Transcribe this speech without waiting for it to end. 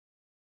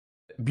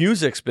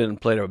music's been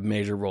played a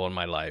major role in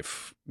my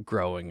life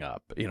growing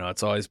up.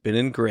 It's always been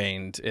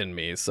ingrained in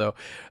me. So,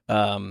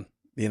 I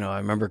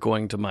remember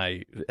going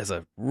to as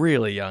a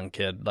really young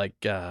kid,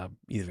 like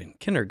even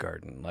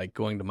kindergarten, like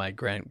going to my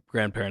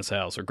grandparents'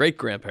 house or great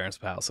grandparents'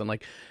 house and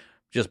like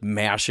just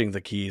mashing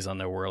the keys on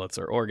their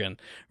Wurlitzer organ,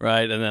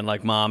 right? And then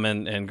like mom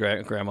and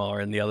grandma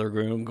are in the other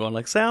room going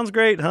like, "Sounds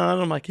great, huh?"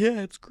 And I'm like,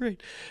 "Yeah, it's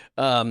great."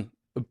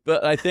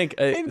 But I think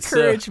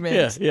encouragement.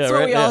 Yeah, that's right,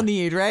 what we all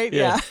need, right?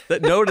 Yeah.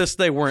 That noticed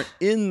they weren't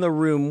in the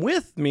room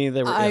with me;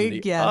 they were in the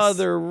guess.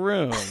 other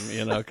room,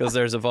 because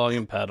there's a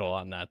volume pedal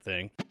on that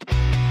thing.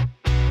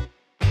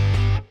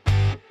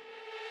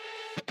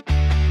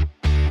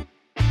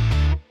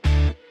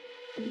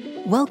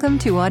 Welcome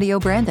to Audio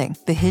Branding,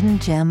 the hidden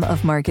gem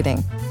of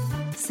marketing.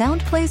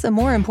 Sound plays a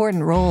more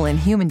important role in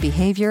human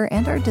behavior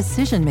and our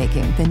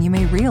decision-making than you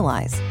may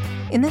realize.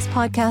 In this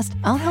podcast,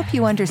 I'll help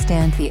you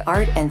understand the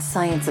art and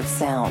science of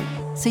sound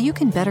so you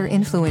can better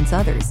influence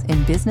others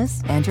in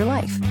business and your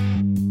life.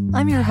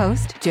 I'm your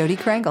host, Jody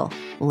Krangle.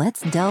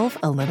 Let's delve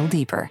a little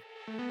deeper.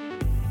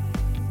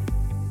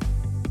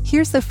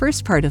 Here's the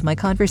first part of my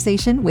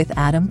conversation with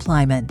Adam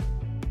Pleiman.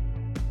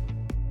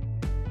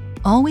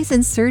 Always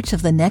in search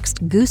of the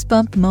next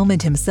Goosebump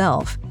moment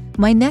himself,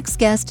 my next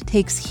guest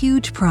takes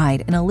huge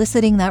pride in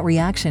eliciting that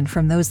reaction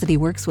from those that he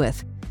works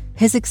with.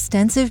 His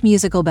extensive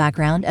musical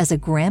background as a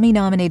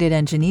Grammy-nominated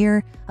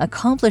engineer,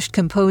 accomplished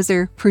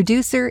composer,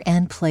 producer,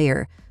 and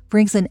player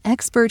brings an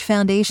expert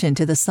foundation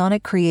to the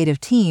Sonic creative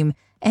team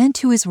and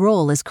to his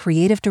role as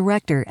creative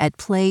director at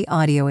Play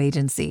Audio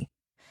Agency.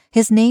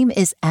 His name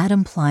is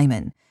Adam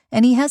Pleiman,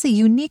 and he has a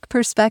unique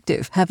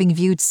perspective, having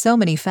viewed so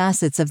many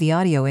facets of the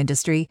audio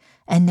industry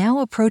and now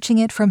approaching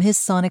it from his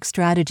Sonic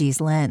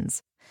Strategies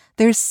lens.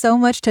 There's so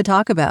much to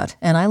talk about,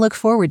 and I look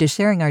forward to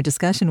sharing our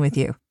discussion with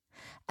you.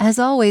 As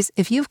always,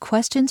 if you have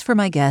questions for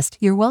my guest,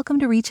 you're welcome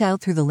to reach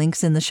out through the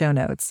links in the show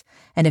notes.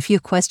 And if you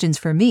have questions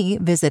for me,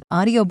 visit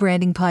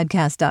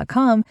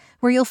audiobrandingpodcast.com,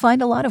 where you'll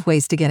find a lot of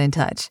ways to get in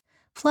touch.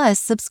 Plus,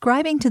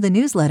 subscribing to the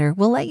newsletter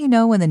will let you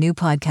know when the new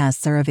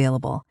podcasts are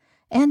available.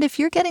 And if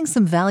you're getting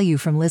some value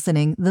from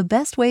listening, the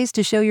best ways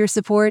to show your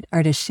support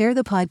are to share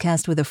the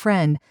podcast with a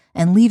friend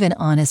and leave an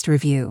honest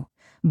review.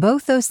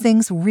 Both those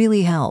things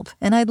really help,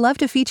 and I'd love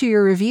to feature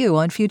your review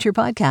on future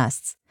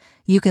podcasts.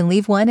 You can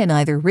leave one in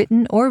either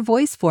written or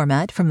voice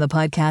format from the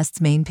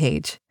podcast's main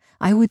page.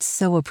 I would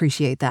so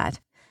appreciate that.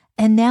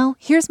 And now,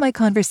 here's my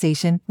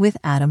conversation with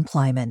Adam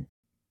Pleiman.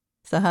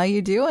 So how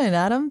you doing,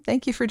 Adam?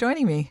 Thank you for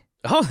joining me.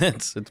 Oh,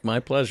 it's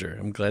my pleasure.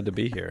 I'm glad to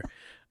be here.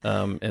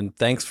 And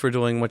thanks for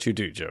doing what you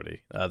do,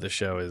 Jody. The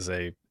show is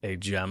a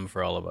gem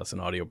for all of us in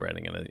audio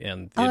branding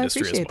and the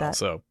industry as well. That.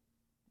 So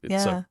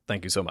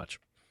thank you so much.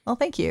 Well,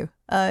 thank you.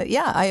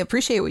 I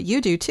appreciate what you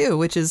do too,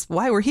 which is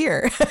why we're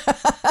here.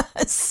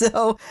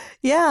 So,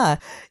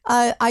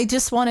 I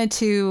just wanted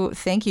to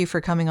thank you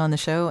for coming on the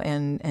show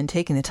and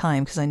taking the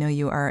time, because I know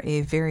you are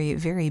a very,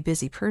 very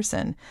busy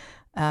person.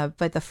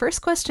 But the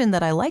first question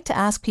that I like to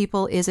ask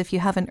people is if you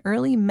have an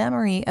early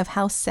memory of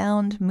how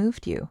sound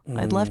moved you.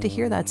 I'd love to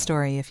hear that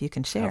story if you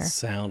can share. How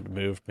sound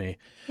moved me.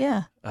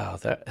 Yeah. Oh,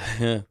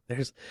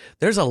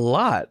 there's a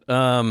lot.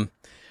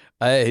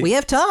 We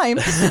have time.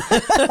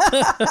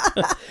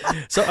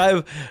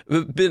 So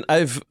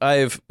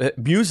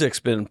music's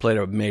been played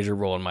a major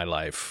role in my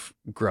life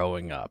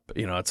growing up.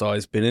 It's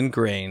always been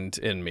ingrained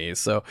in me.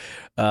 So,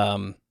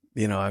 I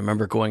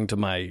remember going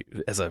to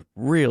as a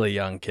really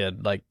young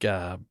kid, like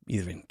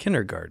even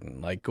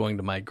kindergarten, like going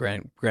to my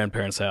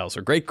grandparents' house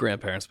or great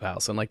grandparents'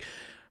 house and like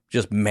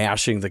just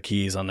mashing the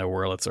keys on their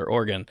Wurlitzer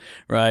organ,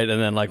 right?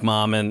 And then like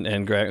mom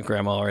and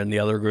grandma are in the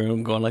other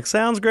room going like,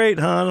 "Sounds great,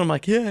 huh?" And I'm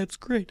like, "Yeah, it's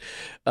great."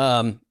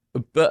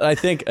 But I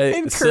think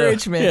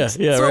encouragement. That's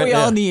what we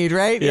all need,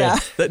 right? Yeah.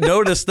 That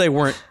noticed they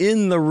weren't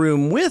in the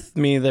room with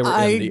me; they were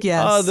in the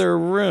other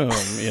room,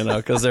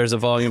 because there's a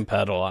volume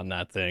pedal on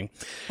that thing.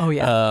 Oh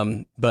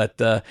yeah.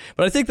 But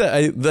I think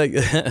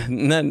that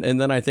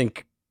and then I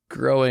think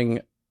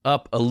growing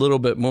up a little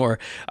bit more,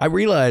 I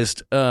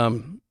realized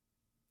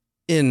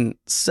in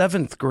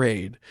 7th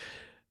grade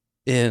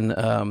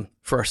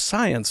for a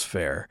science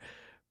fair,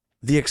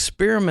 the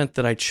experiment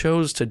that I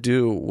chose to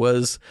do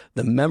was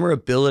the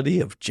memorability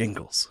of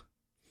jingles.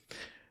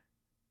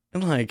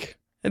 And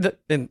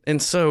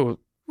so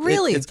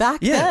really back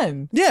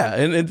then. Yeah.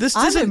 And this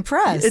I'm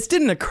impressed. It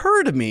didn't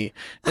occur to me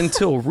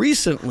until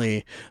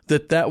recently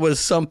that was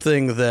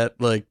something that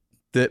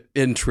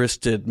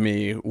interested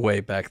me way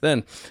back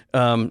then.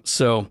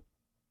 So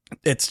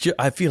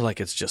I feel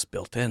like it's just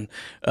built in.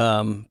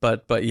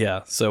 But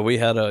yeah, so we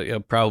had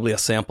probably a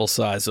sample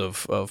size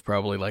of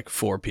probably like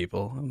 4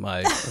 people in my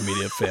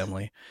immediate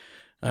family.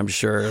 I'm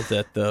sure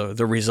that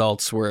the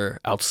results were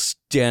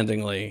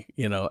outstandingly,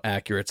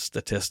 accurate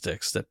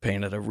statistics that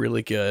painted a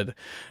really good,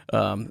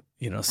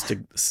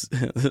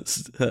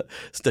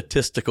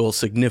 statistical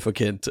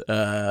significant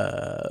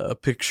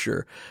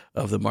picture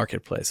of the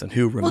marketplace and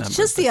who remembers. Well, it's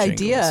just the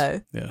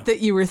idea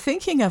that you were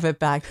thinking of it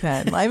back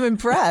then. I'm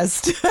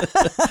impressed.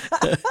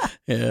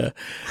 Yeah.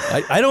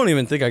 I don't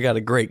even think I got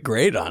a great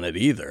grade on it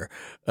either.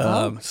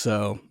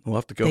 So we'll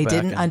have to go back. They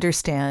didn't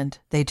understand.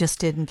 They just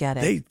didn't get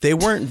it. They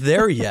weren't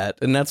there yet.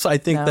 And I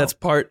think that's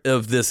part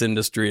of this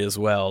industry as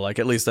well. Like,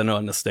 at least I know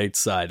on the States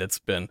side, it's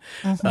been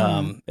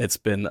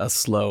a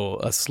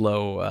slow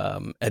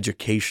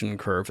education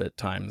curve at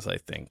times, I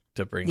think,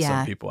 to bring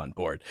some people on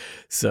board.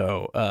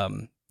 So,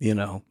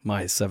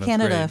 my seventh grade.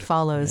 Canada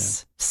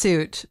follows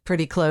suit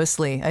pretty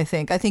closely, I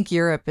think. I think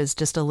Europe is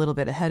just a little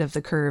bit ahead of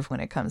the curve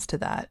when it comes to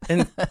that.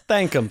 And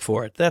thank them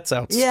for it. That's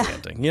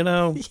outstanding.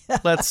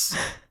 Let's,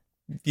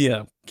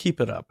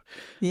 keep it up.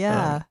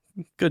 Yeah.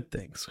 Good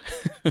things.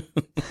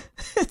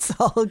 It's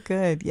all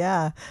good.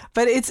 Yeah.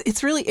 But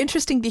it's really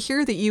interesting to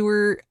hear that you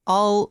were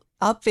all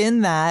up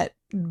in that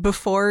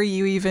before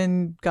you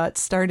even got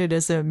started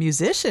as a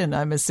musician,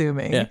 I'm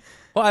assuming. Yeah.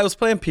 Well, I was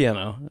playing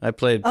piano. I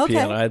played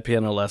piano. I had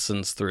piano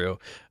lessons through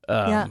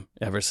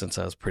ever since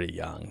I was pretty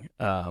young.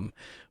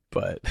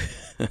 But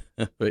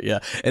yeah.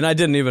 And I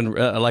didn't even,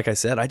 like I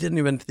said, I didn't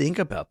even think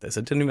about this.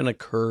 It didn't even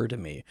occur to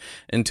me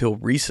until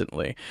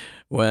recently,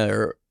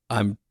 where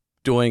I'm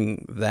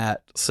doing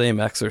that same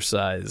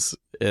exercise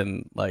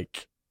in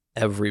like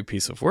every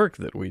piece of work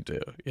that we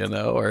do,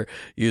 or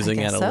using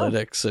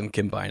analytics and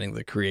combining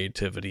the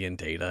creativity and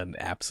data and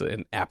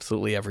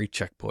absolutely every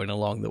checkpoint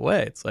along the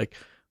way. It's like,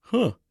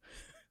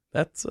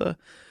 that's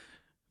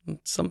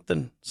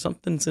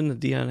something's in the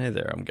DNA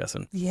there, I'm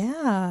guessing.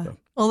 Yeah. So.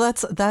 Well,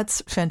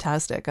 that's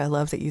fantastic. I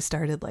love that you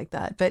started like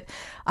that. But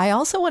I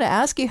also want to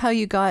ask you how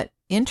you got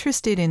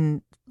interested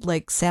in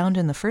like sound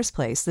in the first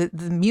place. The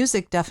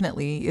music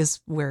definitely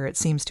is where it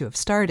seems to have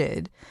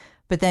started.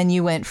 But then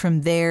you went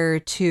from there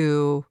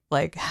to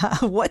like,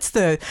 what's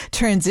the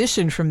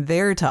transition from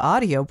there to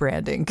audio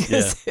branding?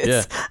 Because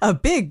it's a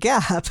big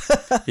gap.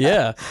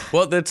 Yeah.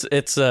 Well,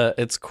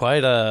 it's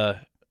quite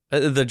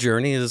the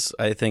journey is,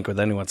 I think, with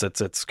anyone,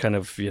 it's kind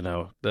of,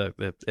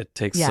 it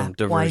takes some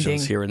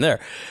diversions here and there.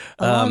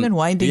 A long and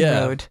winding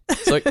road.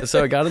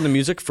 So I got into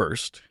music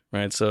first,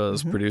 right? So I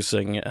was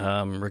producing,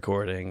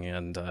 recording,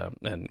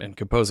 and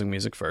composing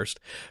music first.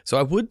 So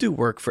I would do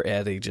work for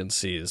ad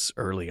agencies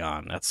early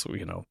on. That's,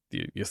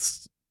 you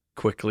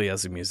quickly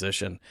as a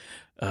musician,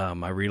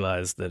 I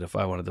realized that if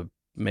I wanted to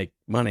make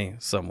money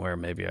somewhere,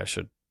 maybe I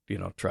should,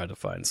 try to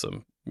find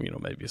some,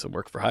 maybe some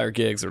work for hire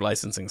gigs or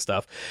licensing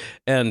stuff,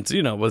 and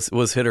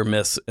was hit or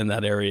miss in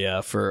that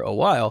area for a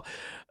while,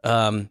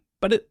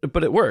 but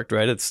it worked,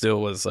 right?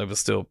 I was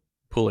still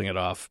pulling it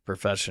off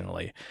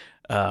professionally,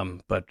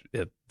 but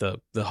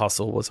the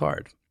hustle was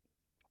hard.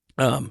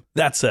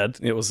 That said,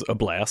 it was a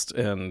blast,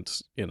 and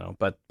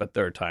but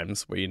there are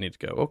times where you need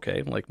to go,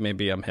 okay, like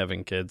maybe I'm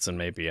having kids and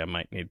maybe I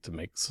might need to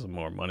make some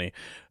more money,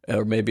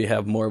 or maybe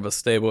have more of a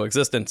stable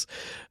existence.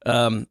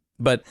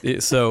 But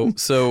so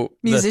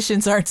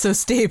musicians aren't so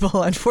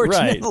stable,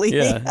 unfortunately.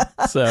 Right,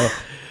 yeah.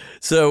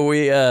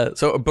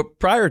 But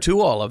prior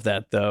to all of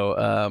that,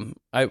 though,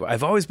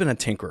 I've always been a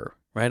tinkerer,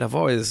 right? I've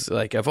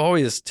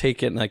always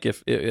taken, like,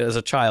 if as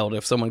a child,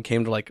 if someone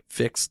came to like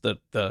fix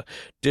the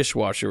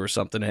dishwasher or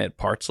something and had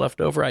parts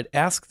left over, I'd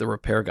ask the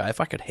repair guy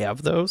if I could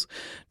have those,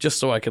 just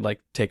so I could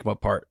like take them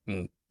apart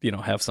and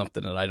have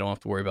something that I don't have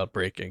to worry about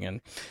breaking,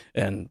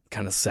 and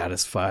kind of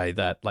satisfy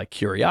that like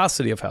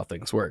curiosity of how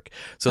things work.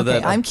 So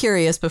that I'm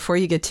curious, before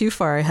you get too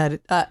far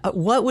ahead,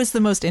 what was the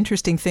most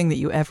interesting thing that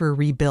you ever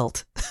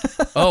rebuilt?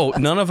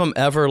 None of them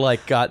ever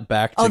like got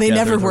back together. Oh, they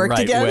never worked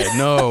together? Way.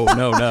 No.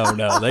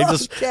 They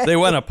just, they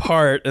went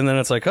apart, and then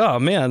it's like, oh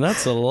man,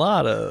 that's a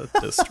lot of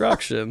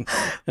destruction.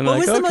 And what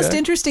was the most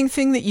interesting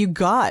thing that you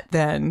got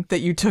then that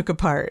you took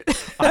apart?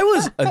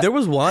 There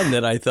was one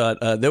that I thought,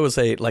 there was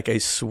a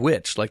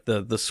switch, like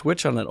the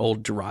switch on an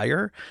old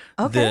dryer,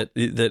 that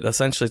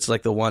essentially it's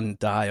like the one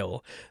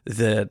dial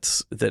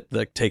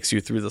that takes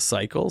you through the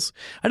cycles.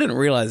 I didn't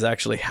realize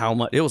actually how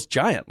much it was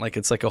giant. Like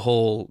it's like a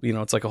whole,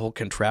 it's like a whole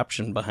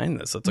contraption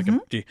behind this. It's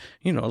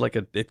like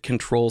it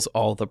controls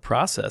all the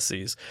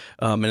processes.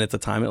 And at the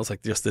time it was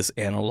like just this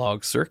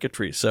analog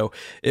circuitry. So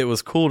it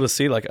was cool to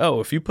see like, oh,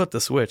 if you put the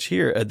switch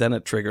here, and then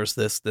it triggers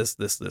this,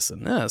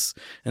 and this,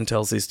 and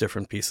tells these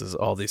different pieces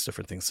all these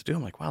different things to do.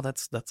 I'm like, wow,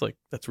 that's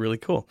really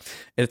cool.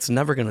 It's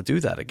never going to do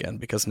that again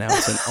because now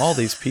it's in all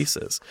these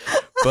pieces.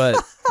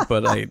 But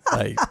I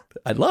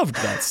loved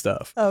that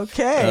stuff.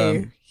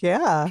 Okay.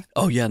 Yeah.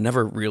 Oh yeah,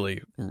 never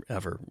really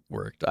ever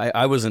worked.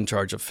 I was in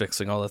charge of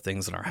fixing all the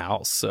things in our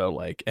house. So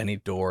like any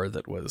door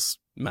that was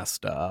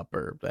messed up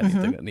or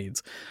anything that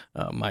needs,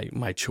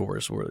 my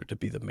chores were to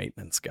be the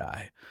maintenance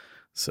guy.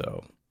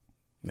 So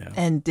yeah.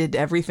 And did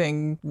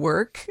everything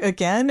work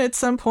again at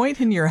some point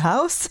in your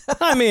house?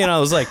 I mean, I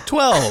was like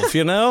 12,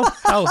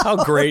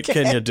 how great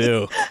can you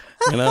do?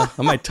 I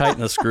might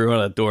tighten a screw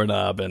on a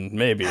doorknob and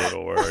maybe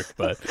it'll work,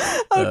 but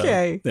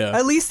okay. Yeah.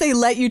 At least they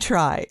let you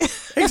try.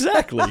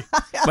 Exactly.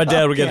 My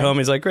dad would get home,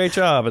 he's like, great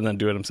job, and then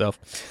do it himself.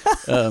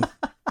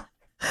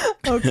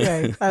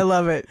 Okay, I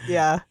love it.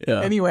 Yeah.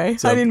 Yeah. Anyway,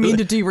 So- I didn't mean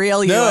to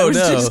derail you. I was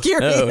just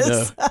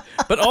curious. No.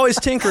 But always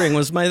tinkering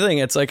was my thing.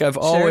 It's like I've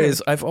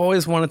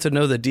always wanted to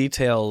know the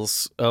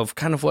details of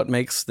kind of what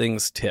makes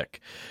things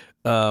tick.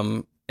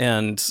 And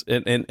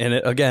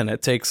again,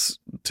 it takes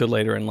to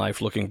later in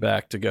life looking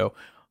back to go,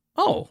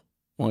 oh,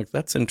 well,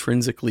 that's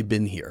intrinsically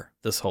been here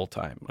this whole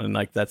time. And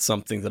like, that's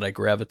something that I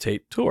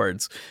gravitate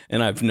towards.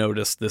 And I've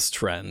noticed this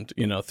trend,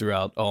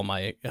 throughout all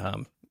my,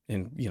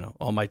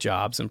 all my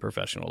jobs and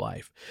professional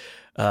life.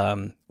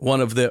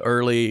 One of the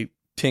early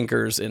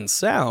tinkers in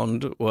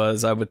sound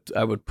was I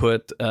would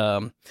put,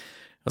 I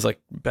was like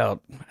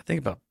about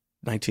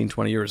 19,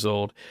 20 years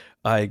old.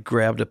 I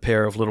grabbed a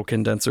pair of little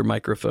condenser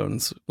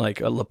microphones,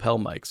 like lapel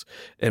mics,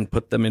 and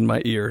put them in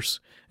my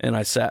ears. And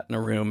I sat in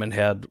a room and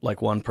had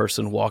like one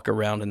person walk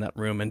around in that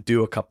room and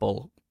do a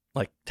couple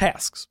like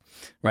tasks,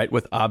 right,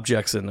 with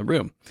objects in the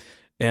room.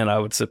 And I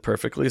would sit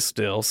perfectly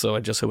still. So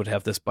I just would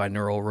have this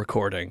binaural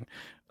recording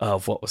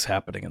of what was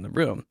happening in the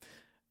room.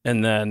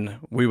 And then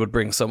we would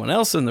bring someone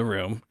else in the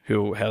room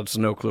who has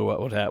no clue what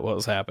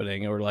was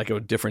happening, or like a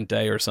different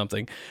day or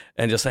something,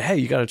 and just say, hey,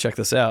 you got to check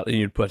this out. And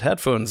you'd put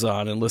headphones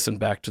on and listen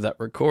back to that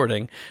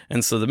recording.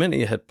 And so the minute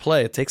you hit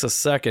play, it takes a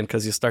second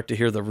because you start to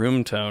hear the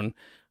room tone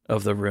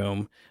of the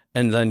room.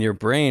 And then your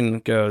brain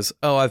goes,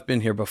 oh, I've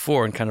been here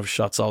before, and kind of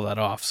shuts all that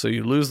off. So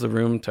you lose the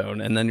room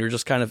tone, and then you're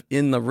just kind of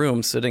in the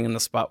room, sitting in the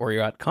spot where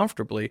you're at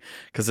comfortably,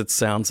 because it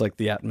sounds like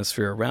the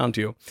atmosphere around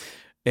you.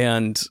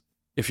 And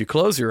if you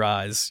close your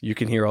eyes, you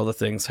can hear all the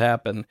things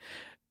happen.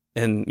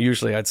 And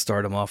usually I'd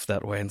start them off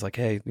that way. And it's like,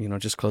 hey,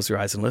 just close your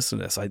eyes and listen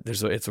to this.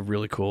 It's a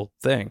really cool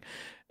thing.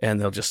 And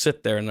they'll just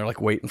sit there and they're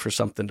like waiting for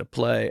something to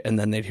play. And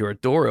then they'd hear a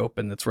door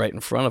open that's right in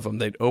front of them.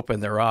 They'd open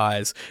their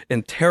eyes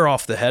and tear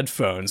off the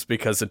headphones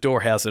because the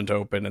door hasn't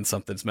opened and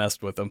something's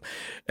messed with them.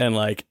 And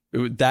like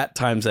that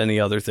times any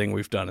other thing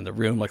we've done in the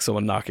room, like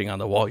someone knocking on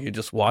the wall, you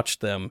just watch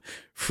them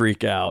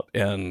freak out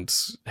and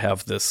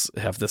have this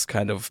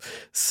kind of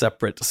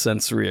separate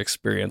sensory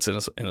experience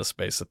in a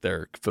space that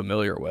they're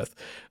familiar with.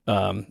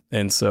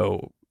 And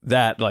so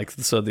that,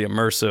 so the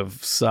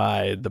immersive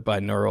side, the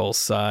binaural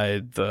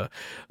side, the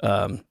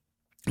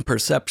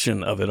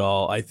perception of it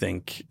all, I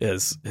think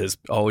has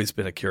always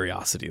been a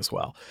curiosity as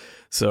well.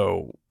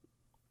 So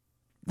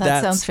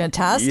that sounds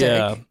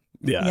fantastic.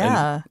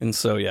 Yeah. And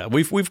so,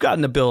 we've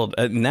gotten to build,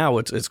 now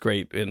it's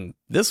great in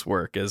this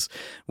work is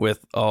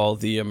with all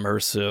the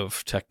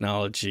immersive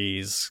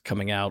technologies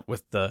coming out,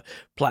 with the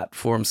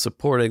platforms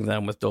supporting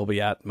them with Dolby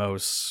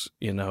Atmos,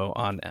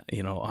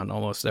 on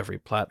almost every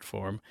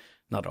platform.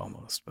 Not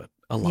almost, but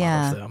a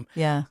lot of them.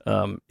 Yeah.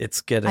 It's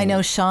getting. I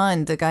know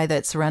Sean, the guy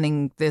that's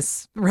running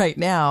this right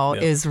now,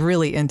 is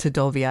really into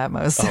Dolby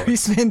Atmos. So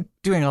he's been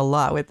doing a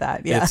lot with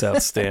that. Yeah. It's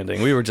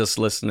outstanding. We were just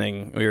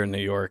listening. We were in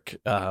New York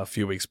a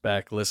few weeks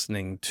back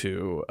listening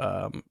to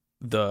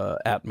the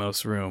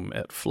Atmos room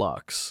at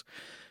Flux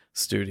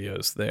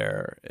Studios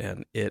there,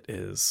 and it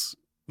is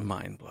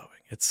mind blowing.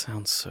 It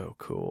sounds so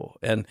cool.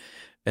 And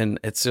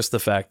it's just the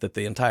fact that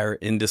the entire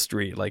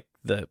industry, like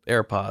the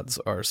AirPods,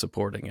 are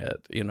supporting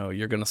it.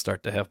 You're going to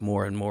start to have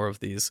more and more of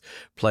these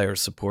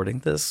players supporting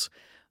this,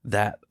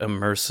 that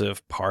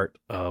immersive part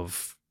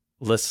of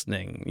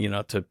listening,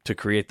 to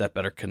create that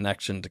better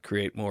connection, to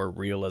create more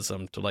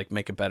realism, to like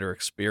make a better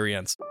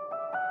experience.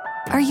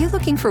 Are you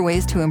looking for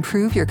ways to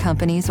improve your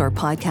company's or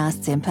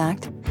podcast's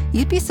impact?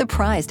 You'd be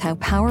surprised how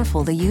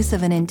powerful the use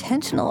of an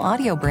intentional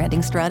audio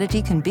branding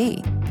strategy can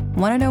be.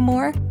 Want to know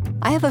more?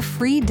 I have a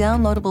free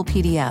downloadable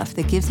PDF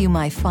that gives you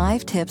my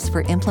 5 tips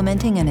for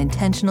implementing an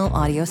intentional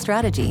audio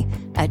strategy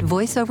at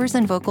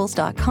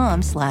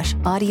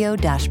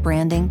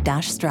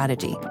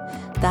voiceoversandvocals.com/audio-branding-strategy.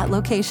 That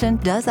location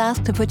does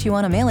ask to put you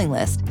on a mailing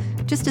list,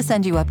 just to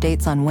send you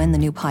updates on when the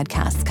new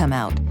podcasts come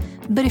out.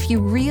 But if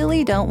you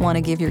really don't want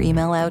to give your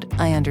email out,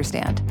 I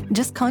understand.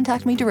 Just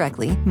contact me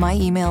directly. My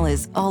email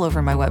is all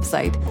over my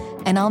website,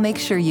 and I'll make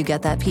sure you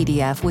get that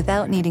PDF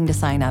without needing to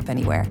sign up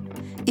anywhere.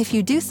 If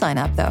you do sign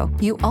up, though,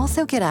 you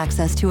also get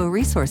access to a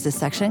resources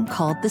section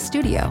called The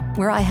Studio,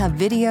 where I have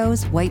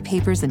videos, white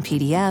papers, and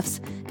PDFs,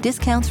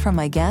 discounts from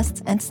my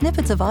guests, and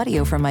snippets of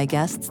audio from my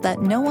guests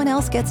that no one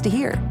else gets to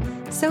hear.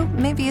 So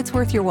maybe it's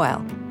worth your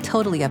while.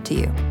 Totally up to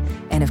you.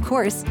 And of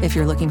course, if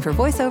you're looking for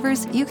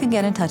voiceovers, you can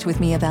get in touch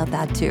with me about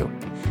that too.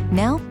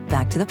 Now,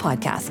 back to the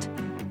podcast.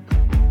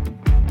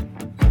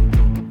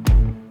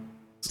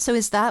 So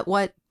is that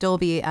what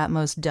Dolby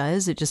Atmos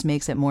does? It just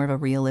makes it more of a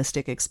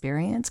realistic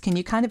experience. Can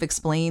you kind of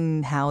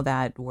explain how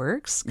that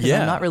works? Because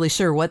I'm not really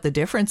sure what the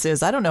difference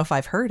is. I don't know if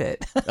I've heard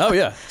it. Oh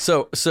yeah.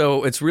 So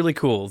it's really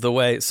cool the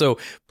way. So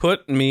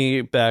put me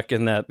back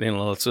in that.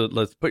 Let's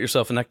put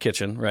yourself in that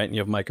kitchen, right? And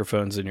you have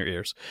microphones in your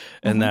ears,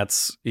 and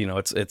that's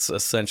it's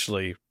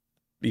essentially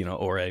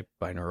or a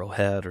binaural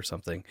head or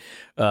something.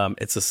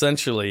 It's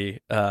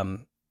essentially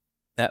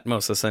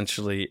Atmos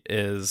essentially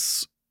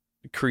is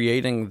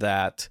creating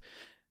that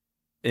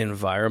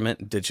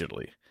environment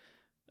digitally,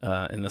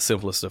 in the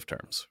simplest of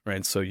terms,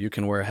 right? So you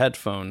can wear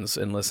headphones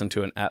and listen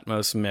to an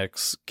Atmos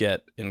mix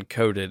get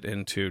encoded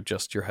into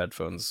just your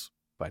headphones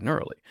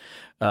binaurally.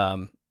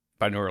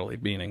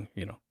 binaurally meaning,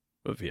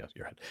 via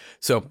your head.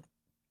 So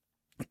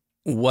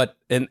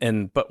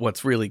but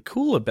what's really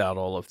cool about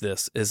all of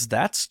this is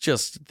that's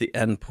just the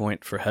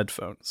endpoint for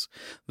headphones.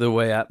 The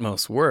way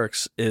Atmos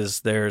works is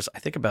there's, I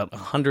think, about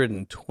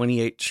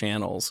 128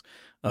 channels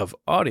of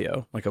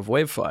audio, like of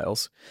wave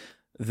files,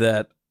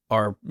 that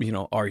are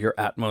your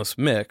Atmos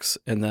mix,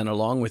 and then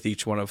along with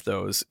each one of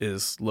those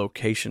is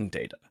location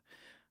data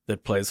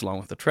that plays along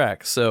with the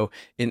track. So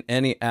in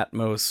any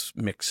Atmos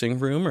mixing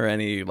room or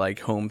any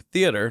like home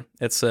theater,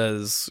 it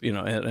says, in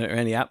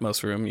any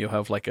Atmos room, you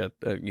have like a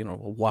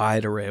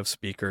wide array of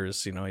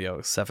speakers, you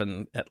have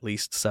at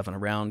least seven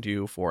around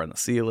you, 4 on the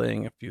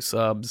ceiling, a few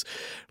subs,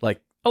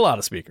 like a lot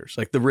of speakers.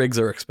 Like the rigs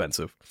are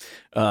expensive.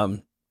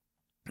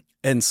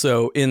 And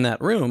so in that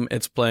room,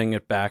 it's playing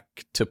it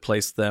back to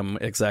place them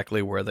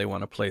exactly where they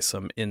want to place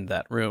them in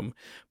that room.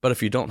 But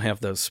if you don't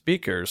have those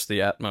speakers, the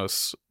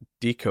Atmos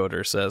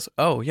decoder says,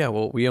 oh, yeah,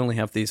 well, we only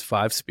have these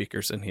 5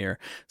 speakers in here.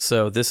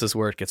 So this is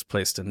where it gets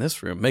placed in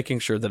this room, making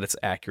sure that it's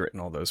accurate in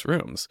all those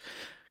rooms.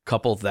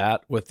 Couple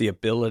that with the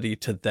ability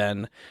to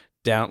then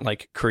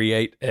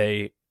create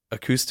a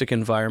acoustic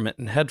environment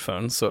in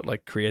headphones. So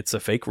it creates a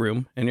fake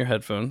room in your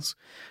headphones,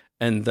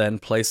 and then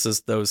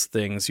places those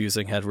things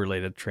using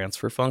head-related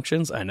transfer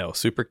functions. I know,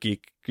 super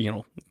geek,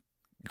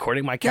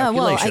 according to my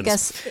calculations. Yeah, well, I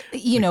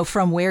guess,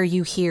 from where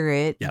you hear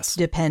it, yes,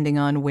 depending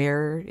on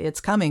where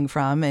it's coming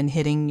from and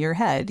hitting your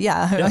head.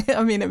 Yeah.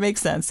 I mean, it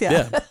makes sense.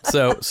 Yeah.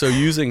 So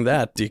using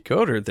that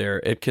decoder there,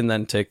 it can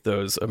then take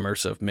those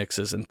immersive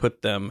mixes and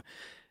put them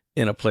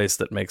in a place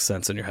that makes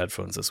sense in your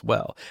headphones as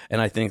well. And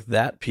I think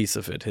that piece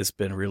of it has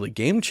been really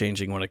game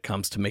changing when it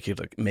comes to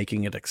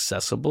making it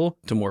accessible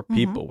to more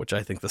people, which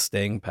I think the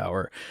staying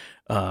power,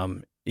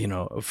 for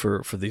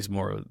this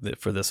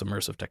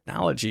immersive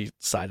technology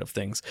side of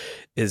things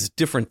is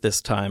different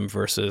this time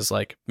versus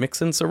like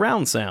mix in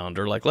surround sound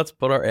or like, let's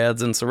put our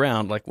ads in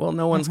surround. Like, well,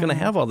 no one's going to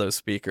have all those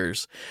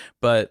speakers,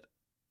 but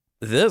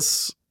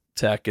this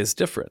tech is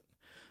different,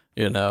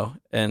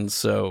 And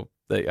so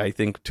I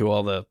think to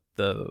all the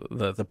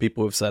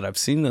people who've said, I've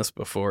seen this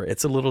before,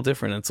 it's a little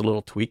different. It's a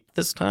little tweaked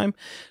this time.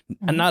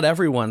 And not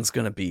everyone's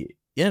going to be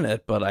in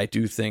it, but I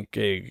do think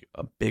a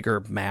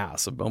bigger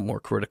mass, a more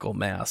critical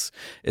mass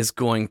is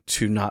going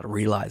to not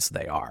realize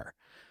they are.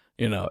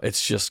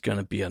 It's just going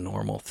to be a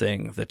normal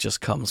thing that just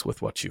comes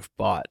with what you've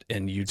bought.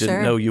 And you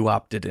didn't know you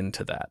opted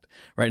into that.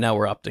 Right now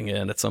we're opting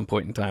in. At some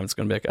point in time, it's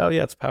going to be like, oh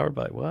yeah, it's powered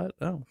by what?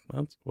 Oh,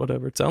 that's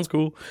whatever. It sounds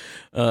cool.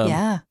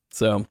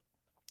 So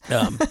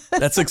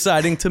that's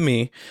exciting to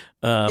me.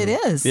 It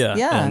is.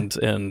 Yeah.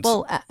 And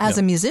well, as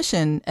a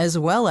musician, as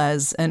well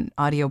as an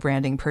audio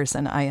branding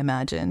person, I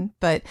imagine.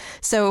 But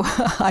so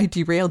I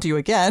derailed you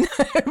again,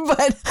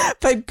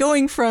 but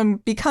going from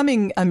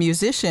becoming a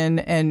musician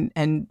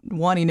and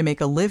wanting to make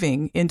a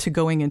living into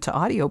going into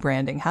audio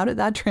branding, how did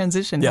that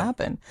transition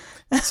happen?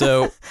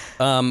 So,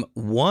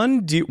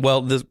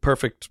 this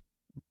perfect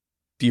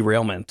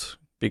derailment,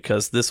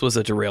 because this was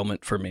a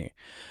derailment for me.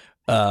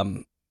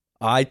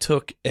 I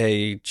took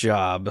a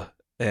job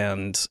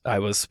and I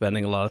was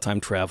spending a lot of time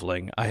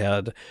traveling. I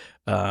had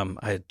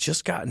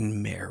just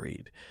gotten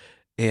married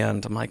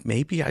and I'm like,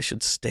 maybe I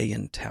should stay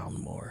in town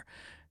more.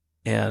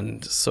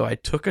 And so I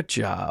took a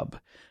job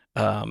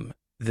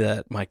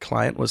that my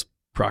client was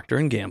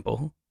Procter &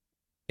 Gamble,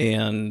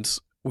 and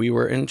we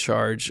were in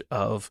charge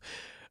of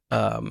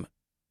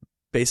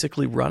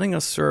basically running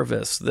a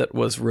service that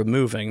was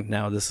removing,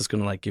 now this is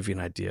going to give you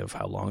an idea of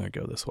how long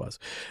ago this was,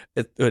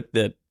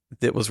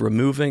 that was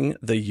removing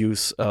the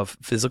use of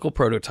physical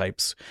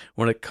prototypes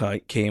when it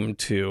came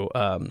to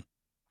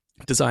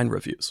design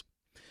reviews.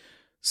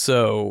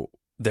 So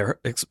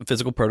their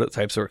physical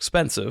prototypes are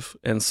expensive,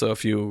 and so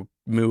if you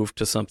move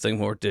to something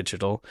more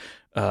digital,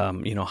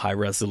 high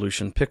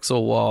resolution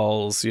pixel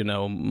walls, we had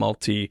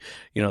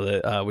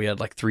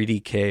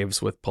 3D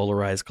caves with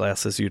polarized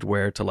glasses you'd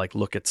wear to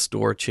look at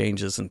store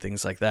changes and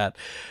things like that,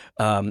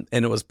 and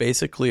it was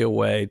basically a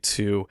way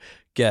to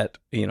get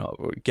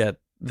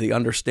the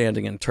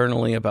understanding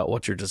internally about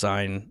what your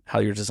design, how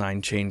your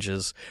design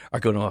changes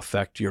are going to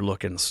affect your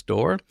look in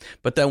store.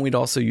 But then we'd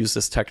also use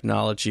this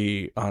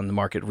technology on the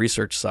market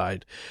research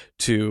side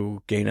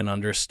to gain an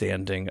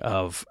understanding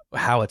of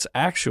how it's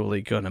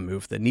actually going to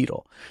move the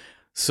needle.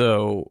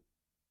 So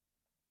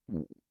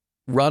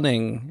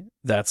running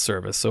that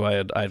service, so I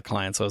had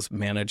clients, I was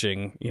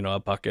managing, a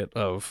bucket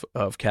of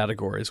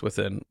categories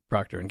within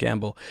Procter &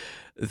 Gamble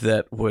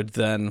that would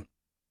then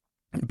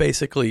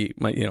basically,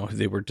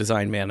 they were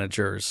design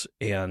managers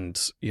and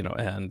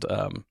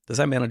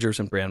design managers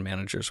and brand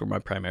managers were my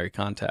primary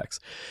contacts.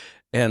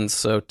 And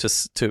so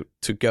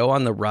to go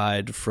on the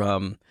ride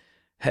from,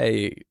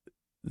 hey,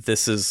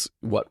 this is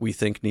what we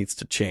think needs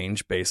to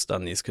change based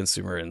on these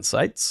consumer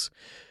insights.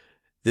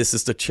 This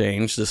is the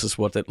change. This is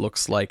what it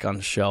looks like on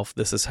the shelf.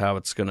 This is how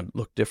it's going to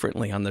look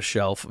differently on the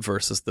shelf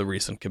versus the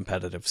recent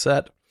competitive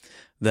set.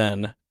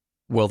 Then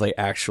will they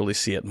actually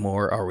see it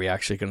more? Are we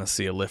actually going to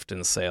see a lift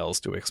in sales?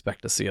 Do we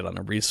expect to see it on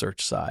a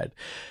research side?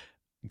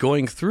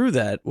 Going through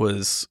that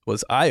was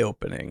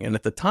eye-opening. And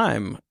at the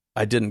time,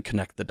 I didn't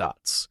connect the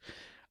dots.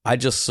 I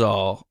just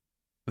saw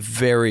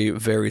very,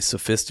 very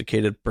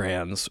sophisticated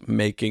brands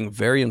making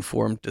very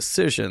informed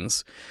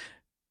decisions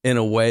in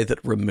a way that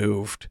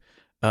removed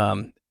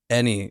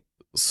any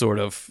sort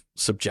of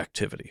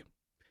subjectivity.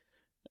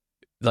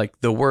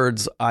 Like the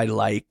words "I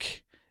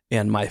like"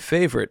 and "my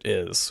favorite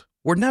is"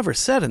 were never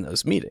said in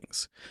those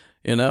meetings,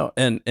 and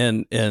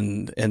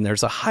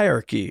there's a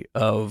hierarchy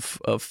of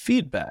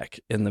feedback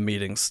in the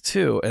meetings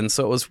too. And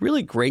so it was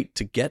really great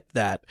to get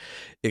that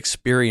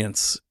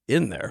experience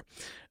in there.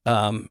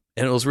 And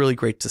it was really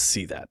great to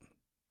see that.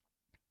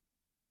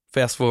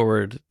 Fast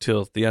forward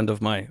till the end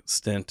of my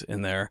stint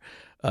in there.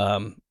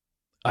 The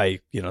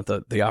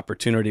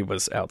opportunity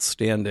was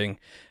outstanding,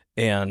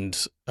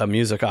 and a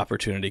music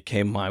opportunity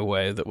came my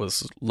way that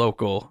was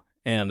local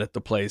and at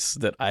the place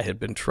that I had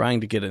been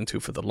trying to get into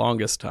for the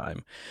longest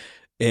time.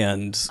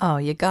 And oh,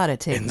 you gotta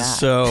take that.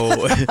 So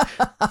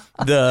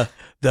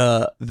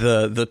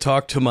the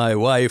talk to my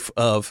wife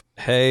of,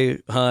 hey,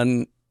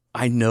 hon,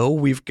 I know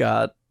we've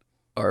got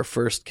our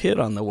first kid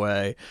on the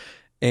way,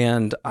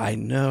 and I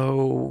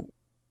know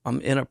I'm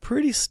in a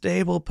pretty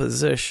stable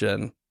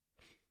position.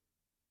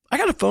 I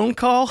got a phone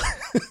call.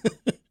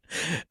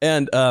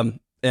 and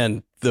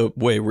the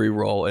way we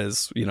roll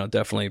is,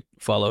 definitely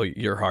follow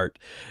your heart.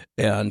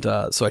 And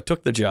so I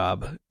took the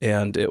job,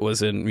 and it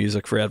was in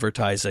music for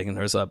advertising, and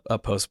there's a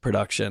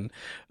post-production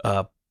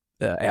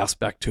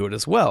aspect to it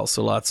as well.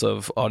 So lots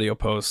of audio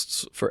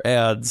posts for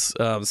ads,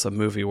 some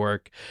movie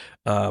work,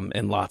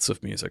 and lots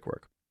of music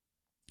work.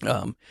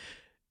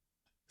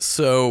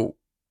 So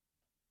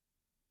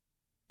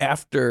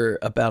after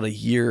about a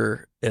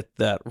year at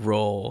that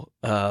role,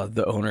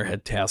 the owner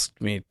had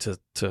tasked me to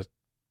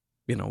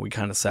we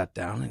kind of sat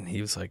down, and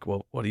he was like,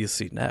 well, what do you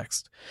see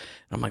next?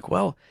 And I'm like,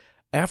 well,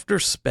 after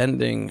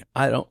spending,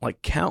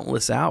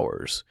 countless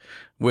hours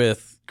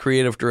with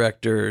creative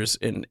directors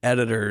and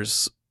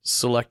editors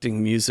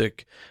selecting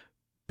music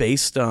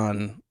based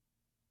on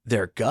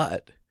their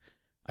gut,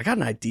 I got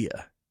an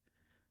idea.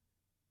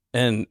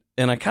 And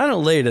I kind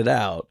of laid it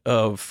out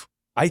of,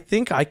 I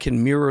think I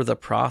can mirror the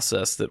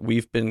process that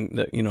we've been,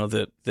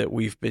 that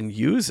we've been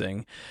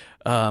using,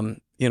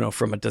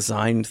 from a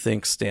design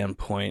think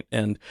standpoint,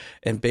 and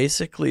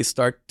basically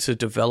start to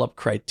develop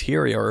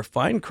criteria or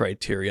find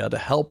criteria to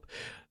help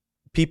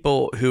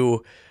people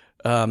who,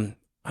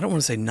 I don't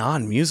want to say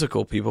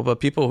non-musical people, but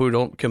people who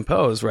don't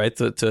compose, right?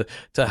 To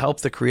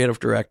help the creative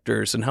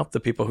directors and help the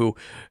people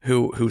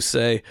who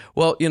say,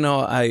 well,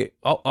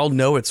 I'll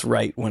know it's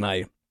right when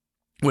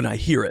I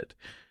hear it.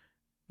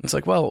 It's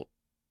like, well,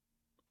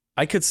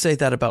 I could say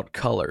that about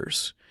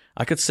colors.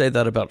 I could say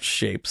that about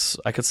shapes.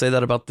 I could say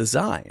that about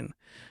design.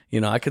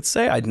 I could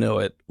say I'd know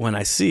it when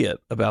I see it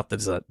about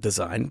the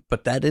design,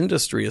 but that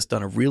industry has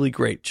done a really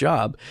great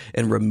job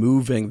in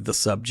removing the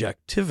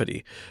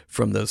subjectivity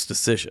from those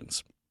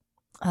decisions.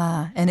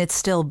 And it's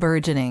still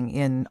burgeoning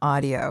in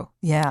audio.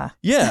 Yeah.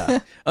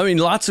 Yeah. I mean,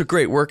 lots of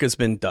great work has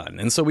been done.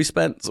 And so we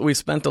spent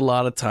a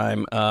lot of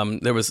time.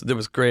 There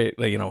was great,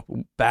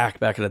 back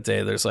in the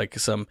day, there's like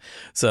some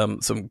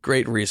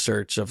great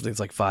research of things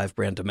like 5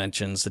 brand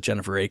dimensions that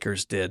Jennifer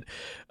Akers did.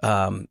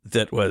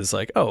 That was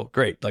like, oh,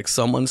 great. Like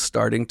someone's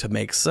starting to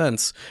make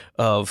sense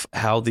of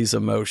how these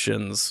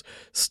emotions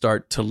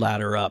start to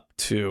ladder up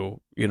to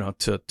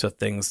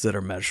things that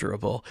are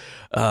measurable.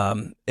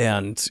 And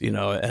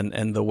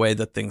the way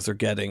that things are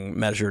getting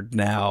measured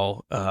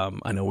now,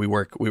 I know we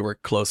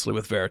work closely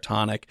with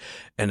Veritonic,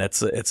 and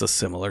it's a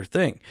similar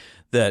thing,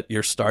 that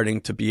you're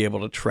starting to be able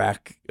to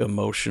track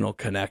emotional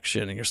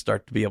connection, and you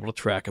start to be able to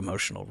track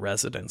emotional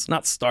resonance.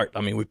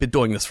 I mean, we've been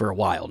doing this for a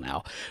while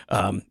now.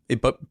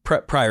 But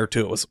prior to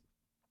it was,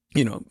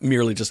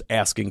 merely just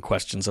asking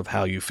questions of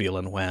how you feel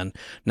and when.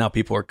 Now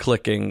people are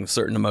clicking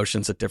certain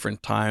emotions at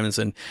different times,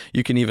 and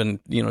you can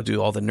even,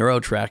 do all the neuro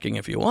tracking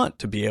if you want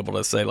to be able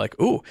to say like,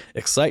 ooh,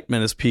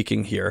 excitement is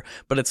peaking here,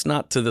 but it's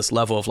not to this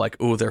level of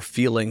like, ooh, they're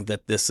feeling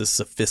that this is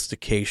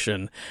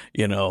sophistication,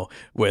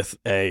 with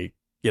a,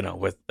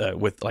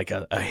 with like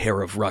a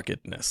hair of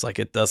ruggedness. Like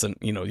it doesn't,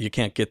 you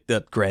can't get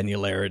that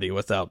granularity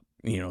without,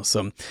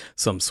 some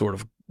sort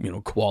of,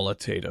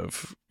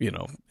 qualitative,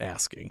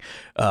 asking.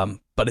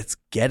 But it's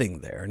getting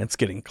there, and it's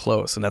getting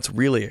close, and that's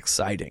really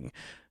exciting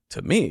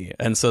to me.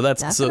 And so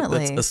that's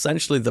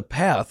essentially the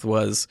path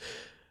was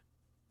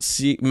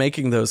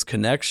making those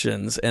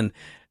connections.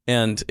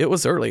 And it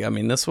was early. I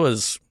mean,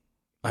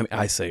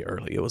 I say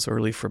early, it was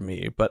early for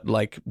me, but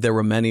like there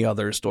were many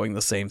others doing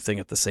the same thing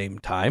at the same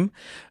time.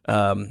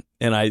 And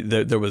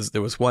there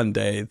was one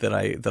day that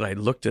I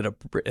looked at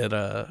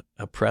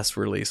a press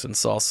release and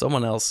saw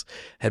someone else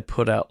had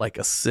put out like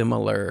a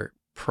similar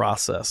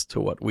process to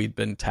what we'd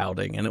been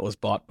touting, and it was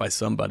bought by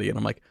somebody. And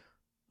I'm like,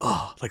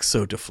 oh, like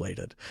so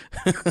deflated.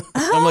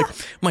 I'm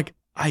like,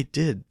 I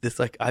did this,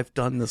 like I've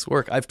done this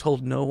work. I've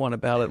told no one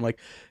about it. I'm like,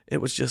 it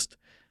was just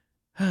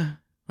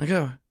like,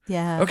 oh,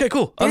 Yeah. Okay,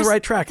 cool. On the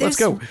right track. Let's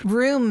go.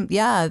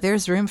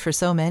 There's room for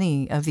so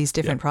many of these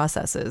different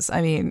processes.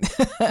 I mean,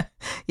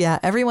 yeah,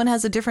 everyone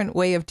has a different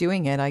way of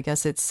doing it. I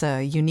guess it's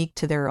unique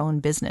to their own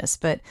business,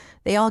 but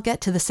they all get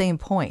to the same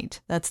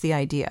point. That's the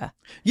idea.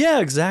 Yeah,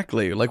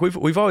 exactly. Like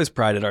we've always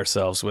prided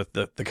ourselves with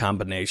the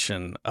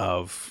combination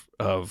of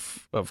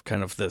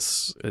kind of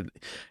this,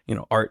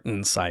 art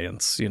and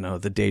science,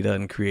 the data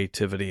and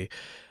creativity,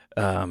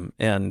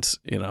 and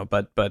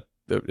but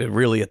it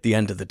really, at the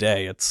end of the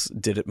day, it's,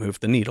 did it move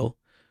the needle?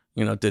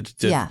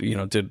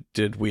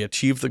 Did we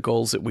achieve the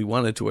goals that we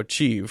wanted to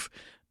achieve?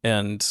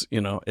 And,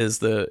 is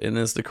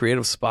the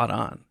creative spot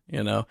on?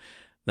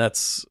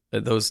 That's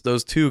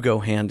those two go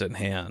hand in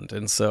hand.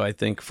 And so I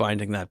think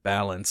finding that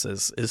balance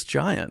is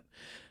giant.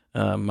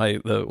 One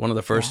of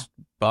the first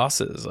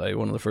bosses,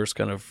 one of the first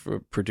kind of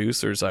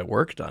producers I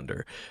worked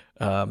under,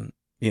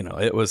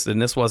 it was,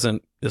 and this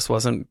wasn't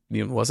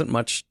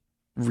much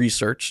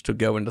research to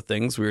go into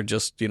things. We were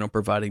just,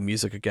 providing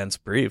music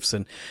against briefs.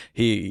 And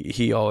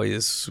he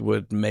always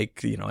would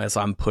make, as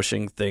I'm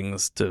pushing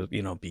things to,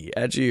 be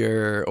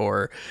edgier,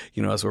 or,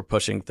 as we're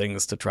pushing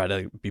things to try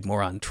to be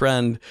more on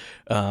trend,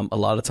 a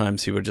lot of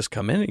times he would just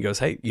come in and he goes,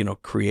 hey,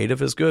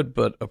 creative is good,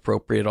 but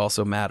appropriate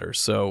also matters.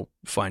 So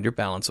find your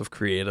balance of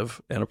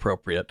creative and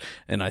appropriate.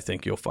 And I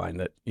think you'll find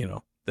that,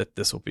 that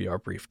this will be our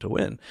brief to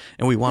win.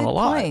 And we want a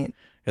lot.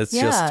 It's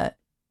just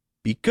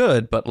be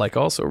good, but like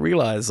also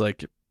realize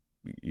like,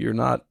 you're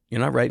not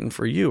writing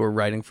for you, or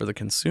writing for the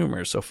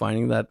consumer. So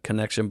finding that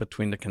connection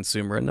between the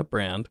consumer and the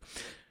brand,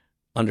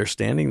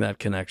 understanding that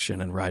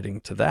connection and writing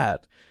to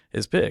that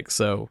is big.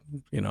 So,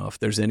 if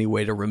there's any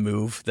way to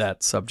remove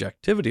that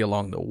subjectivity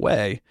along the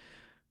way,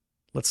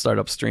 let's start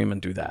upstream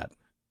and do that.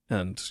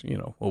 And,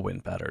 we'll win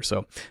better.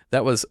 So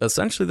that was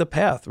essentially the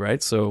path,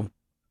 right? So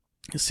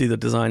you see the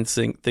design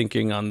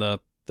thinking on the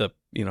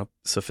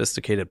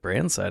sophisticated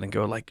brand side, and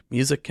go like,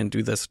 music can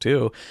do this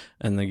too.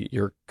 And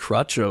your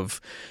crutch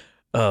of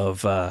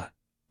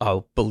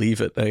I'll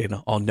believe it,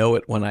 I'll know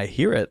it when I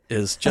hear it,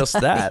 is just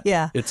that.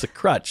 It's a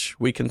crutch.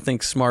 We can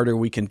think smarter,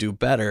 we can do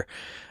better,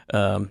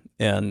 and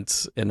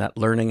that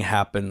learning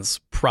happens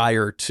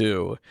prior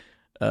to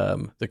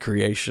the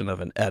creation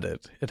of an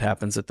edit. It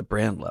happens at the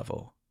brand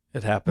level.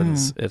 It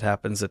happens. It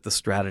happens at the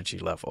strategy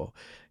level.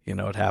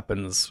 It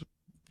happens.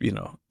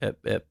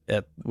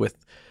 At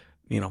with,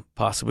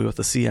 possibly with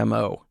the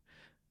CMO,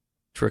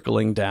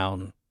 trickling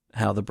down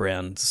how the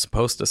brand's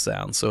supposed to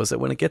sound. So is that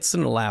when it gets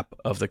in the lap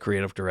of the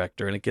creative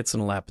director and it gets in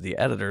the lap of the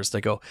editors,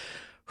 they go,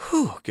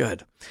 whew,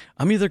 good.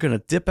 I'm either going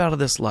to dip out of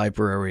this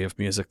library of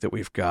music that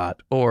we've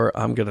got, or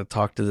I'm going to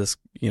talk to this,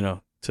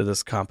 to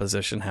this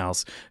composition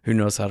house who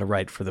knows how to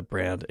write for the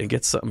brand and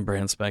get something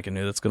brand spanking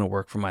new that's going to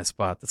work for my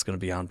spot, that's going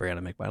to be on brand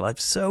and make my life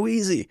so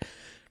easy.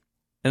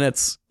 And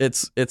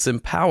it's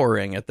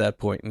empowering at that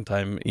point in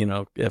time.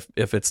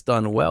 If it's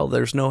done well,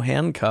 there's no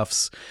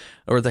handcuffs,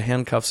 or the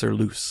handcuffs are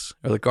loose,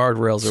 or the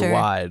guardrails are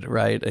wide,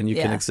 right? And you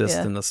can exist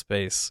in the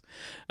space,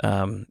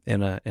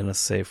 in a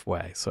safe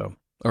way. So,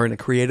 or in a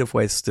creative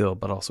way still,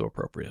 but also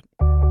appropriate.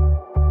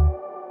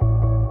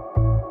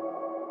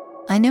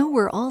 I know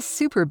we're all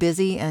super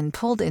busy and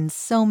pulled in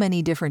so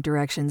many different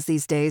directions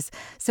these days,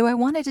 so I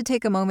wanted to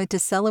take a moment to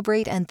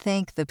celebrate and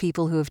thank the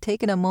people who have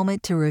taken a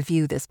moment to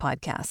review this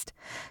podcast.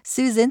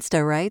 Suze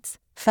Insta writes,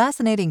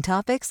 fascinating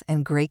topics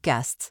and great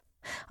guests.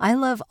 I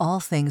love all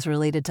things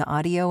related to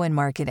audio and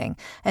marketing,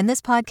 and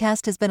this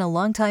podcast has been a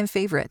longtime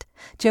favorite.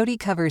 Jody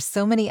covers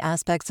so many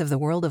aspects of the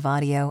world of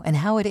audio and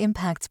how it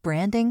impacts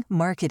branding,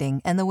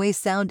 marketing, and the way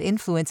sound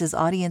influences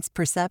audience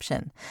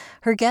perception.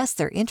 Her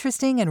guests are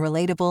interesting and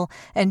relatable,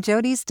 and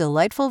Jody's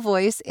delightful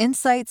voice,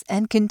 insights,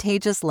 and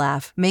contagious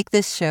laugh make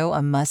this show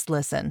a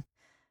must-listen.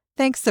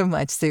 Thanks so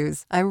much,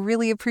 Suze. I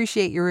really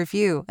appreciate your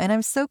review, and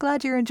I'm so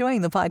glad you're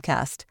enjoying the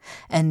podcast.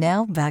 And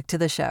now, back to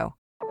the show.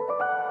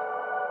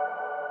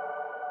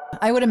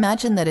 I would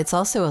imagine that it's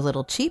also a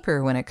little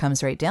cheaper when it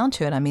comes right down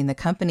to it. I mean, the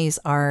companies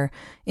are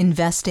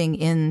investing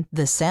in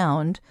the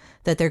sound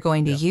that they're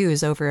going to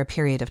use over a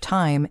period of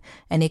time,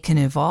 and it can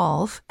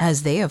evolve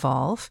as they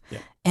evolve. Yeah.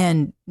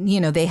 And,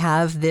 they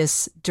have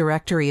this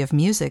directory of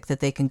music that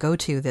they can go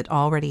to that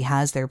already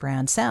has their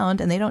brand sound,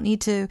 and they don't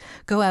need to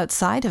go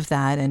outside of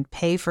that and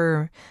pay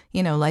for,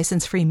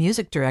 license-free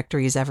music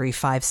directories every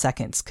 5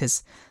 seconds,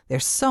 because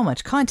there's so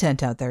much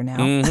content out there now.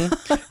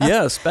 Mm-hmm.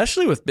 Yeah,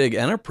 especially with big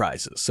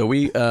enterprises. So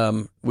we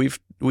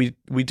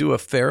do a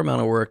fair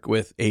amount of work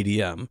with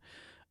ADM.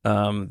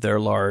 They're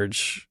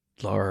large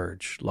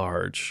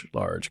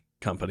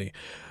company,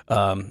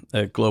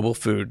 a global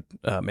food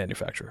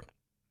manufacturer.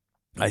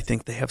 I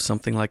think they have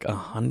something like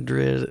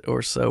 100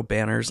 or so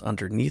banners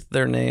underneath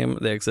their name.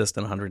 They exist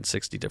in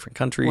 160 different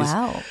countries.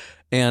 Wow.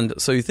 And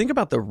so you think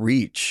about the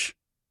reach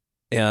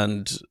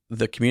and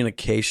the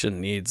communication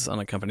needs on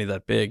a company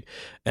that big.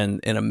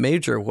 And in a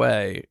major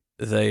way,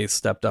 they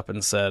stepped up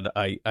and said,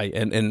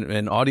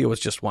 and audio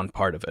was just one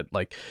part of it.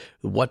 Like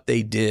what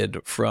they did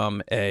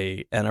from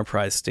a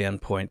enterprise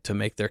standpoint to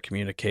make their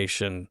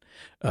communication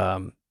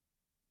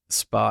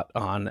spot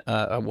on,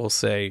 I will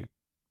say,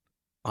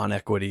 on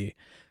equity,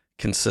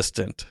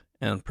 consistent,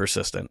 and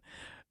persistent.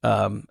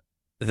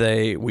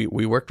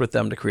 We worked with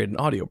them to create an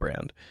audio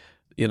brand.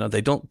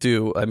 They don't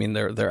do, I mean,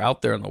 they're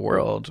out there in the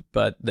world,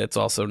 but it's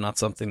also not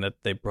something that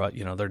they brought,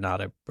 they're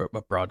not a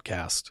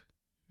broadcast,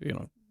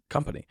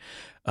 company.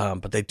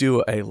 But they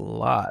do a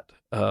lot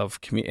of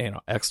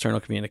external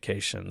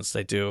communications.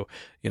 They do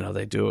a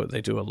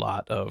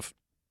lot of,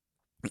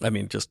 I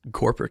mean, just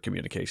corporate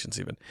communications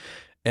even.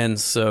 And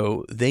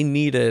so they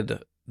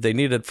needed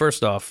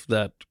first off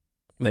that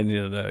they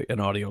needed an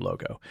audio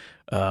logo.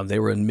 They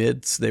were in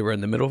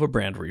the middle of a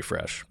brand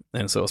refresh,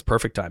 and so it was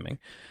perfect timing.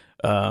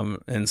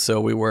 And so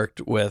we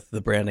worked with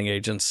the branding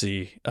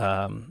agency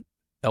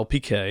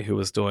LPK, who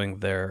was doing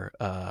their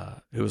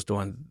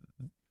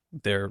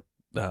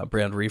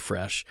brand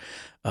refresh,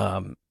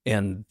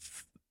 and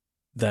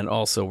then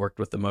also worked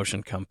with the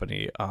motion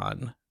company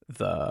on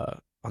the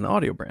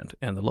audio brand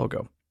and the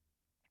logo.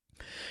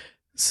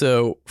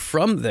 So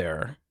from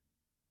there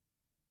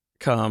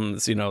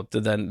comes,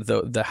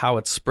 the how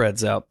it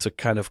spreads out to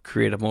kind of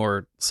create a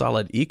more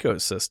solid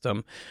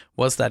ecosystem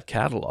was that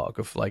catalog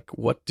of like,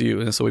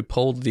 and so we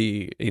pulled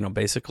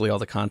basically all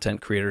the content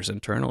creators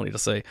internally to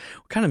say,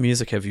 what kind of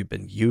music have you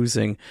been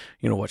using?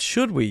 What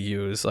should we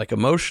use? Like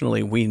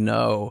emotionally, we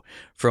know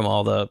from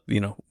all the,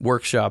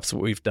 workshops that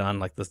we've done,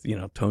 like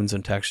the, tones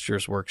and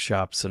textures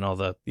workshops and all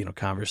the,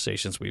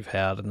 conversations we've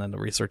had, and then the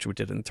research we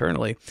did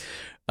internally.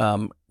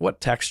 What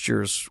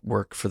textures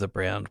work for the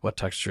brand? What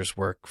textures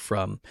work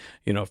from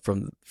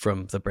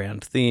the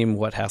brand theme?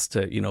 What has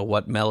to,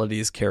 what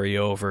melodies carry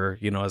over,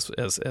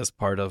 as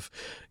part of,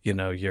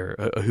 your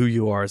who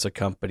you are as a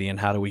company, and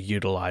how do we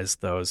utilize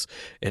those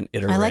and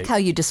iterate? I like how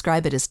you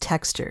describe it as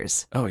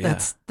textures. Oh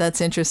yeah,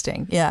 that's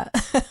interesting. Yeah,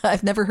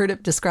 I've never heard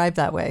it described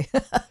that way.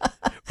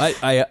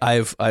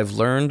 I've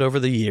learned over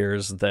the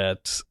years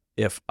that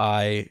if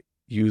I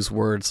use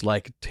words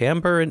like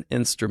timbre and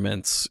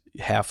instruments,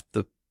 half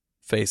the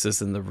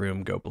faces in the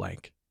room go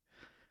blank.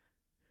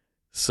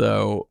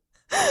 So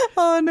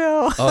oh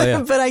no. Oh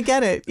yeah. But I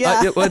get it.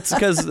 Yeah. It's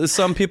because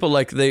some people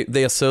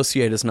they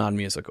associate as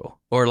non-musical,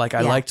 or like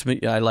I like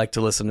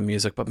to listen to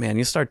music, but man,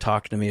 you start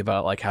talking to me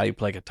about like how you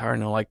play guitar,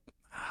 and they're like,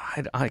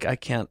 I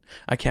can't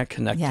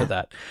connect to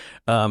that.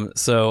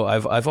 So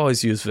I've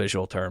always used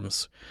visual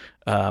terms,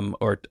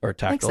 or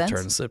tactile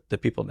terms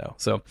that people know.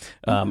 So,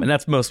 and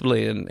that's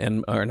mostly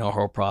in our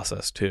whole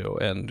process too.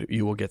 And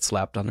you will get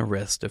slapped on the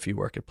wrist if you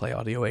work at Play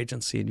Audio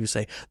Agency and you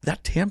say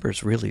that timbre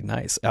is really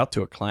nice out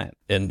to a client,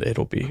 and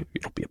it'll be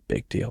a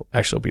big deal.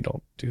 Actually, we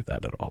don't do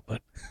that at all,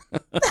 but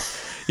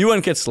you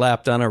wouldn't get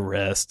slapped on a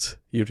wrist.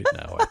 You didn't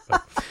know it.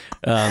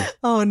 But,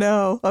 oh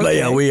no! Okay. But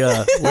yeah, we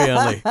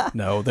only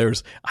no.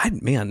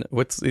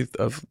 What's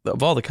of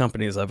all the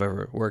companies I've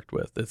ever worked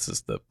with, this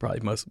is the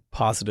probably most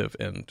positive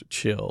and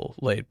chill,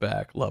 laid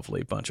back,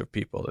 lovely bunch of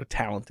people. They're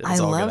talented. I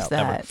love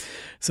that. Ever.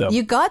 So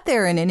you got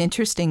there in an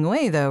interesting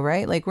way, though,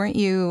 right? Like, weren't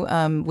you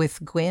with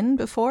Gwyn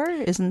before?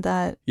 Isn't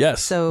that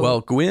yes? So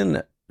well,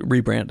 Gwyn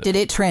rebranded. Did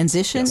it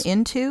transition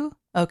into?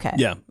 Okay.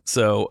 Yeah.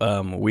 So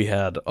we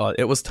had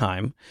it was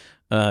time.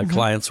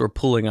 Clients were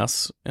pulling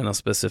us in a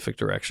specific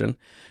direction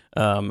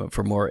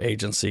for more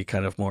agency,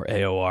 kind of more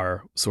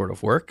AOR sort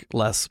of work,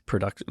 less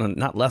production,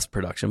 not less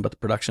production, but the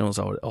production was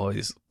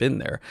always been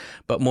there,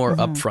 but more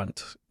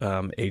upfront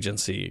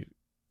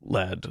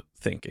agency-led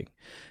thinking.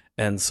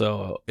 And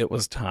so it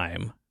was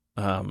time,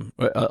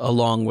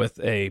 along with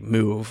a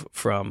move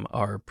from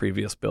our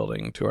previous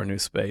building to our new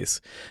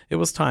space, it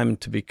was time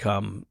to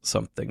become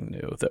something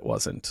new that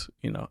wasn't,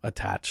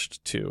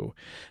 attached to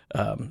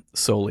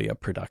solely a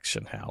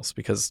production house,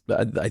 because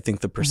I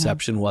think the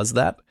perception was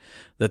that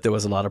there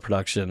was a lot of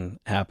production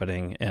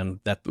happening, and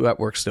that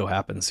work still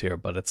happens here,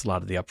 but it's a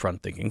lot of the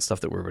upfront thinking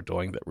stuff that we were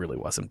doing that really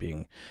wasn't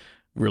being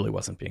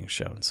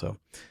shown. So,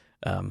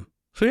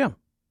 yeah.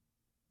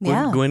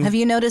 Yeah. Gwyn, have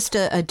you noticed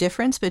a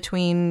difference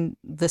between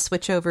the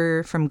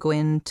switchover from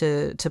Gwyn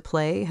to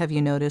Play? Have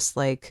you noticed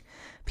like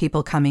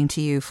people coming to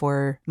you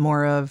for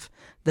more of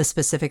the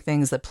specific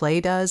things that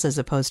Play does as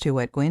opposed to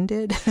what Gwyn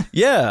did?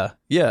 Yeah,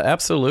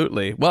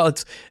 absolutely. Well,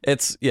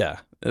 it's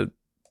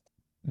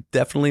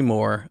definitely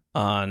more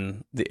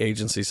on the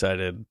agency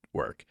sided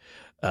work,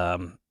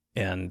 and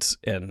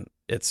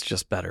it's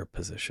just better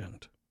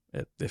positioned,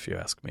 if you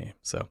ask me.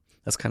 So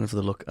that's kind of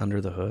the look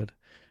under the hood.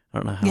 I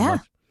don't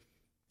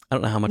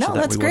know how much of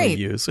that we want to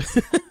use.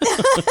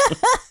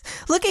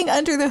 Looking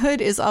under the hood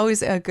is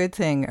always a good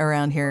thing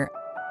around here.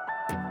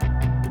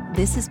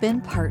 This has been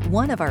part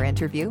 1 of our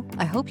interview.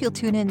 I hope you'll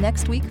tune in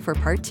next week for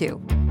part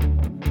 2.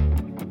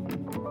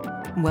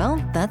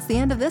 Well, that's the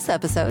end of this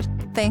episode.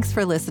 Thanks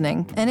for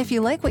listening. And if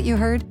you like what you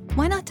heard,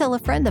 why not tell a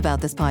friend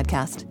about this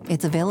podcast?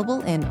 It's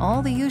available in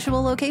all the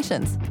usual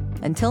locations.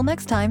 Until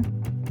next time.